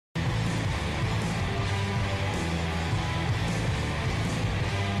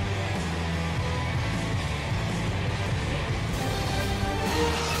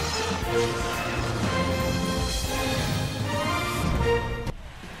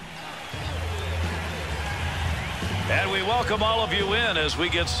And we welcome all of you in as we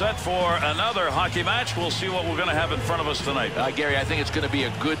get set for another hockey match. We'll see what we're going to have in front of us tonight. Gary, I think it's going to be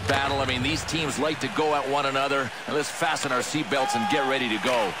a good battle. I mean, these teams like to go at one another. And let's fasten our seatbelts and get ready to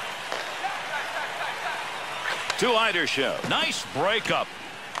go. To Eidershow. Nice breakup.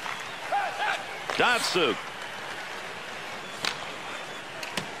 Datsuk.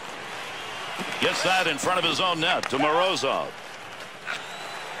 Gets that in front of his own net to Morozov.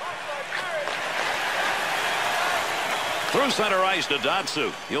 Through center ice to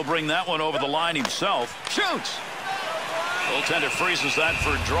Datsuk. He'll bring that one over the line himself. Shoots. Goaltender freezes that for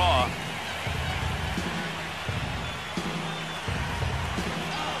a draw.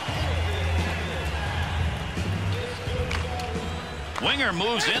 Winger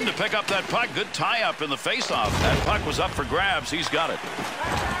moves in to pick up that puck. Good tie-up in the face-off. That puck was up for grabs. He's got it.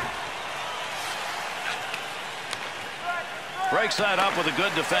 Breaks that up with a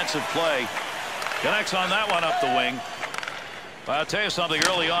good defensive play. Connects on that one up the wing. But I'll tell you something,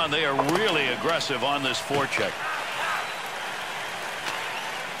 early on, they are really aggressive on this forecheck.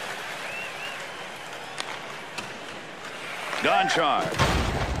 Gonchar.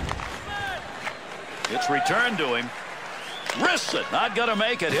 It's returned to him. Wrists it. Not going to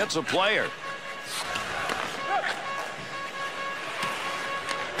make it. Hits a player.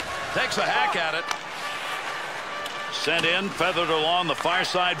 Takes a hack at it. Sent in, feathered along the far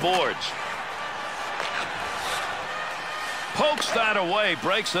side boards. Pokes that away,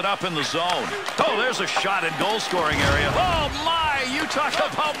 breaks it up in the zone. Oh, there's a shot in goal scoring area. Oh my, you talk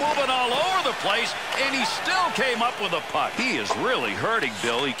about moving all over the place, and he still came up with a puck. He is really hurting,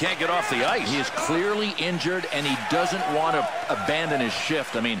 Bill. He can't get off the ice. He is clearly injured, and he doesn't want to abandon his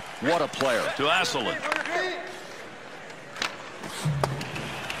shift. I mean, what a player. To Asselin.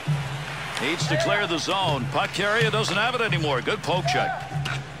 Needs to clear the zone. Puck carrier doesn't have it anymore. Good poke check.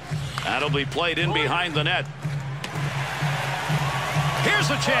 That'll be played in behind the net.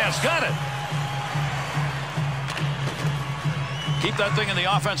 Here's a chance. Got it. Keep that thing in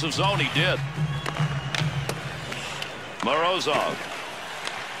the offensive zone. He did. Morozov.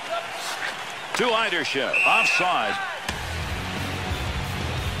 To Eidershow. Offside.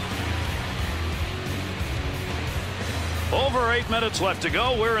 Over 8 minutes left to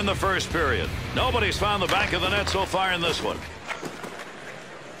go. We're in the first period. Nobody's found the back of the net so far in this one.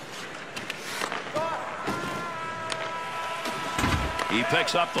 He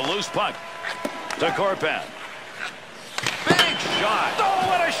picks up the loose puck to Korpan. Big shot. Oh,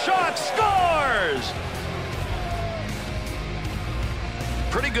 what a shot. Scores!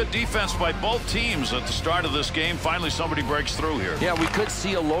 Pretty good defense by both teams at the start of this game. Finally, somebody breaks through here. Yeah, we could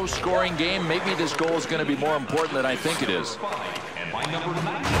see a low-scoring game. Maybe this goal is going to be more important than I think it is.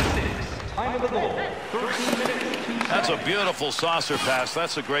 That's a beautiful saucer pass.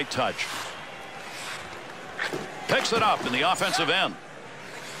 That's a great touch. Picks it up in the offensive end.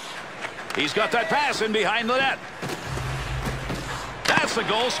 He's got that pass in behind the net. That's the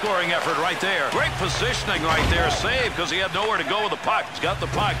goal-scoring effort right there. Great positioning right there. Save because he had nowhere to go with the puck. He's got the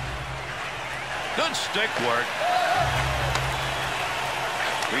puck. Good stick work.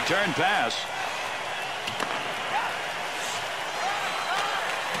 Return pass.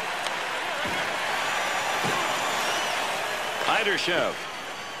 Eidershow.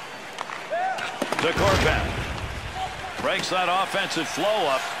 To Korpan. Breaks that offensive flow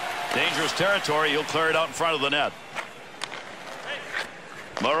up. Dangerous territory. He'll clear it out in front of the net.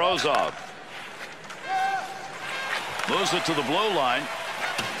 Morozov. Moves it to the blue line.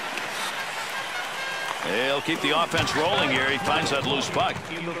 He'll keep the offense rolling here. He finds that loose puck.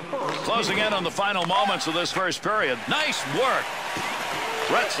 Closing in on the final moments of this first period. Nice work.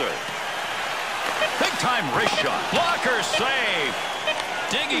 Retzer. Big time wrist shot. Blocker save.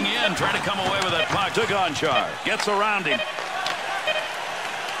 Digging in, trying to come away with that puck. To Gonchar. Gets around him.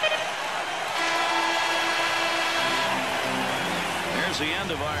 Here's the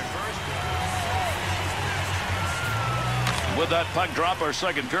end of our first. With that puck drop, our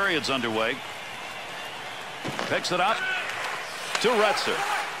second period's underway. Picks it up to Retzer.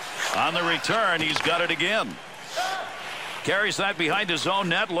 On the return, he's got it again. Carries that behind his own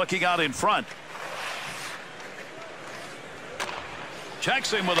net, looking out in front.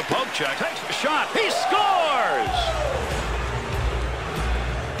 Checks him with a poke check. Takes a shot. He scores!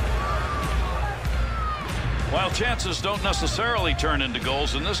 While chances don't necessarily turn into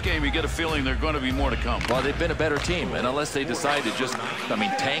goals, in this game you get a feeling there are going to be more to come. Well, they've been a better team, and unless they decide to just,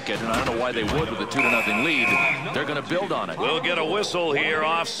 tank it, and I don't know why they would with a 2-0 lead, they're going to build on it. We'll get a whistle here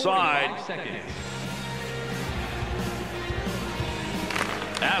offside.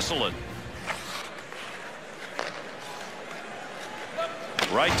 Asselin.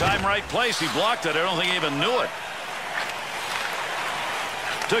 Right time, right place. He blocked it. I don't think he even knew it.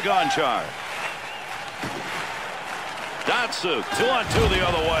 to Gonchar. Datsuk, 2-on-2 the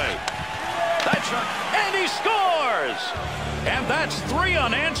other way. That shot, and he scores! And that's 3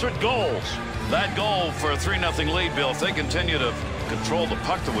 unanswered goals. That goal for a 3-0 lead, Bill. If they continue to control the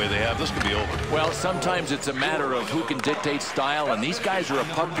puck the way they have, this could be over. Well, sometimes it's a matter of who can dictate style, and these guys are a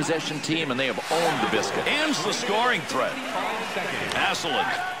puck possession team, and they have owned the biscuit. Ends the scoring threat.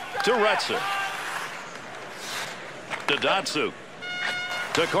 Asselin to Retzer. To Datsuk.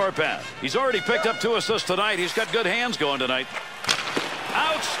 To Korpan. He's already picked up 2 assists tonight. He's got good hands going tonight.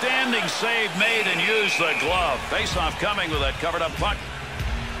 Outstanding save made and used the glove. Face-off coming with that covered-up puck.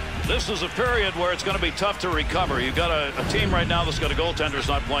 This is a period where it's going to be tough to recover. You've got a team right now that's got a goaltender who's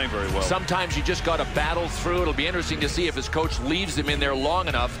not playing very well. Sometimes you just got to battle through. It'll be interesting to see if his coach leaves him in there long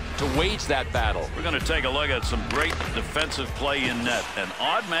enough to wage that battle. We're going to take a look at some great defensive play in net. An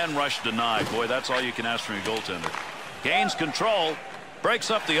odd man rush denied. Boy, that's all you can ask from your goaltender. Gains control.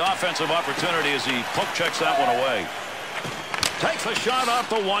 Breaks up the offensive opportunity as he poke checks that one away. Takes a shot off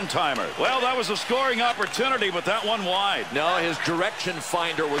the one-timer. Well, that was a scoring opportunity, but that one wide. No, his direction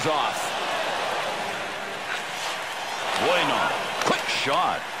finder was off. Bueno. Quick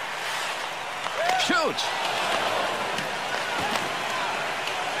shot. Shoots.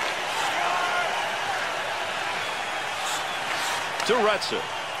 To Retzer.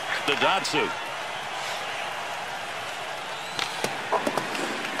 To Datsuk.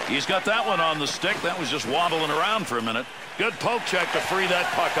 He's got that one on the stick. That was just waddling around for a minute. Good poke check to free that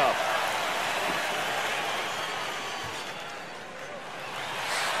puck up.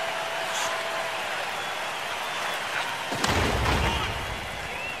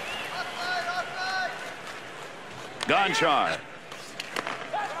 Gonchar.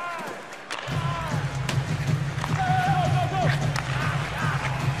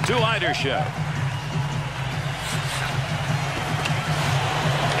 To Eidershev.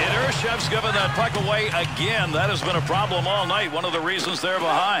 Chef's given that puck away again. That has been a problem all night. One of the reasons they're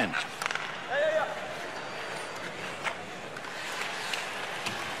behind.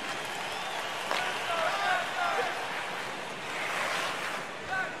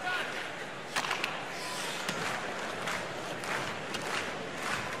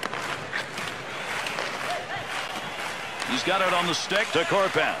 He's got it on the stick to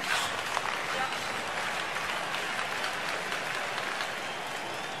Korpan.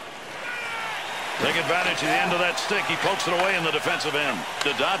 Take advantage of the end of that stick. He pokes it away in the defensive end. To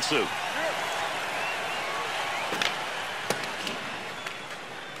Datsuk.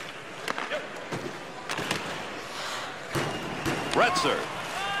 Retzer.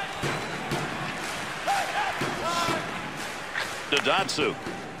 To Datsuk.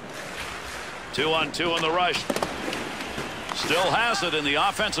 2-on-2 in the rush. Still has it in the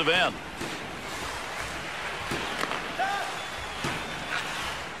offensive end.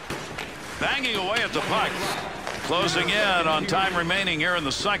 Banging away at the puck. Closing in on time remaining here in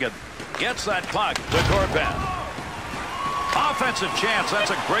the second. Gets that puck to Korpan. Offensive chance. That's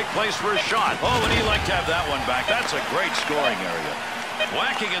a great place for a shot. Oh, and he'd like to have that one back. That's a great scoring area.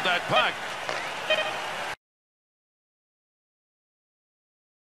 Whacking at that puck.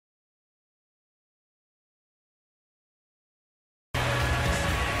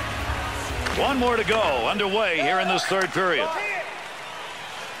 One more to go. Underway here in this third period.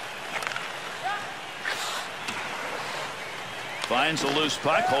 Finds a loose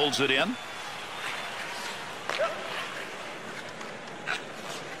puck, holds it in.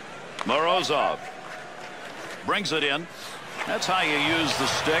 Morozov brings it in. That's how you use the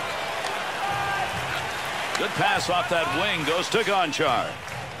stick. Good pass off that wing, goes to Gonchar.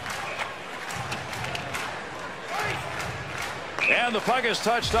 And the puck is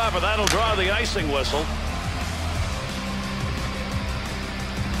touched off, and that'll draw the icing whistle.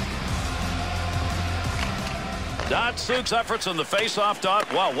 Datsuk's efforts in the face-off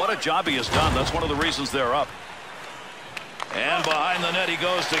dot. Wow, what a job he has done. That's one of the reasons they're up. And behind the net he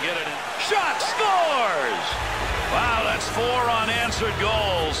goes to get it in. Shot, scores! Wow, that's 4 unanswered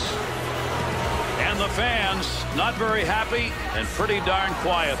goals. And the fans not very happy and pretty darn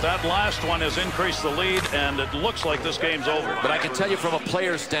quiet. That last one has increased the lead, and it looks like this game's over. But I can tell you from a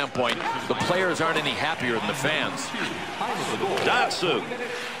player's standpoint, the players aren't any happier than the fans. Datsuk.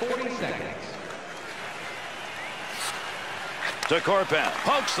 40 seconds. To Korpan.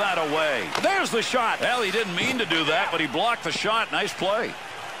 Pokes that away. There's the shot. Well, he didn't mean to do that, but he blocked the shot. Nice play.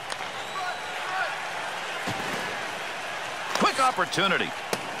 Quick opportunity.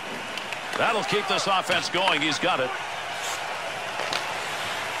 That'll keep this offense going. He's got it.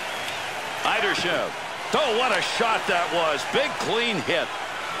 Eidershev. Oh, what a shot that was. Big, clean hit.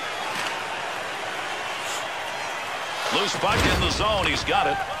 Loose puck in the zone. He's got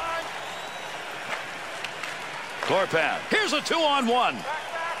it. Corpan. Here's a 2-on-1.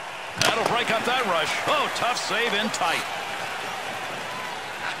 That'll break up that rush. Oh, tough save in tight.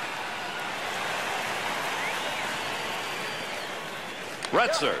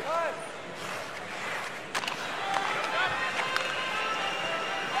 Retzer.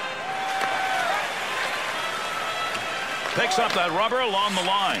 Picks up that rubber along the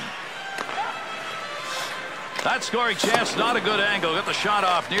line. That scoring chance, not a good angle. Got the shot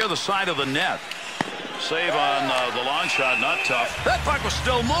off near the side of the net. Save on the long shot, not tough. That puck was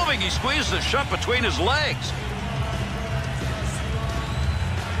still moving. He squeezed it shut between his legs.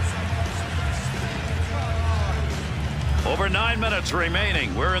 Over 9 minutes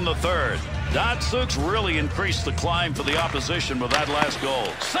remaining. We're in the third. Datsuk's really increased the climb for the opposition with that last goal.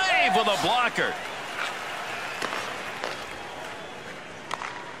 Save with a blocker.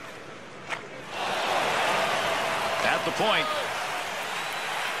 At the point.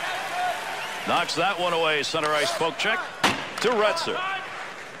 Knocks that one away. Center ice poke check to Retzer.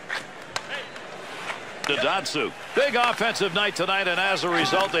 To Datsuk. Big offensive night tonight, and as a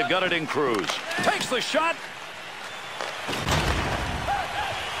result, they've got it in cruise. Takes the shot.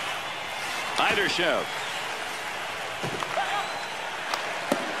 Eidershev.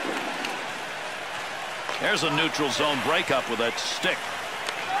 There's a neutral zone breakup with that stick.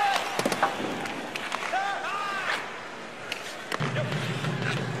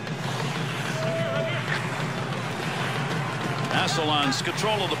 Asselon's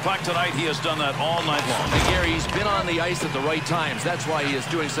control of the puck tonight. He has done that all night long. Hey, Gary, he's been on the ice at the right times. That's why he is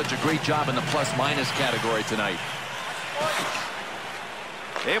doing such a great job in the plus-minus category tonight.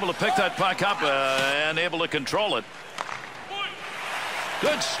 Able to pick that puck up and able to control it.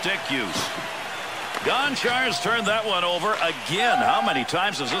 Good stick use. Gonchar's turned that one over again. How many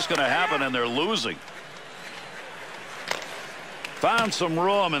times is this going to happen and they're losing? Found some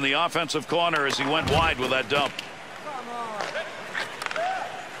room in the offensive corner as he went wide with that dump.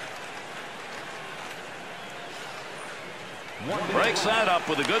 Breaks that up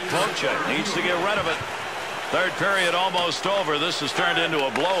with a good poke check. Needs to get rid of it. Third period almost over. This has turned into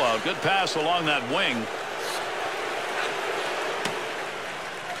a blowout. Good pass along that wing.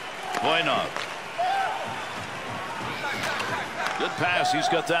 Voynov. Good pass. He's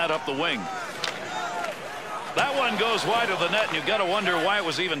got that up the wing. That one goes wide of the net, and you've got to wonder why it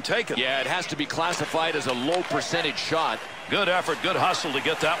was even taken. Yeah, it has to be classified as a low percentage shot. Good effort, good hustle to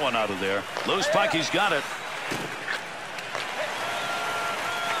get that one out of there. Loose puck, he's got it.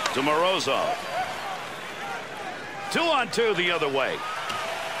 To Morozov. 2-on-2 the other way.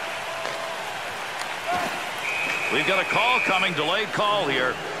 We've got a call coming, delayed call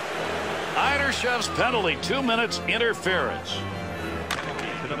here. Eidershev's penalty, 2 minutes interference.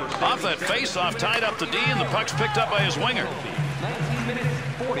 Off that face-off, tied up to D, and the puck's picked up by his winger.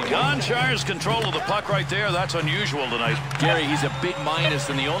 Gonchar's control of the puck right there. That's unusual tonight. Gary, he's a big minus,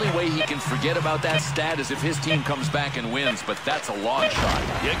 and the only way he can forget about that stat is if his team comes back and wins, but that's a long shot.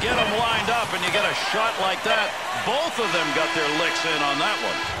 You get them lined up, and you get a shot like that. Both of them got their licks in on that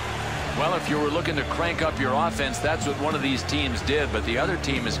one. Well, if you were looking to crank up your offense, that's what one of these teams did, but the other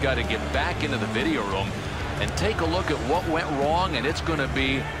team has got to get back into the video room and take a look at what went wrong, and it's going to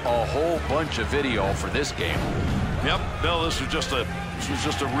be a whole bunch of video for this game. Yep, Bill, this was just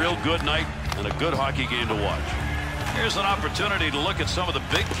a real good night and a good hockey game to watch. Here's an opportunity to look at some of the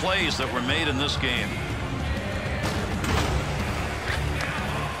big plays that were made in this game.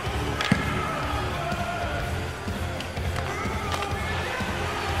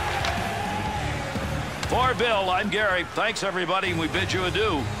 For Bill, I'm Gary. Thanks, everybody, and we bid you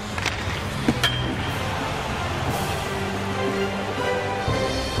adieu.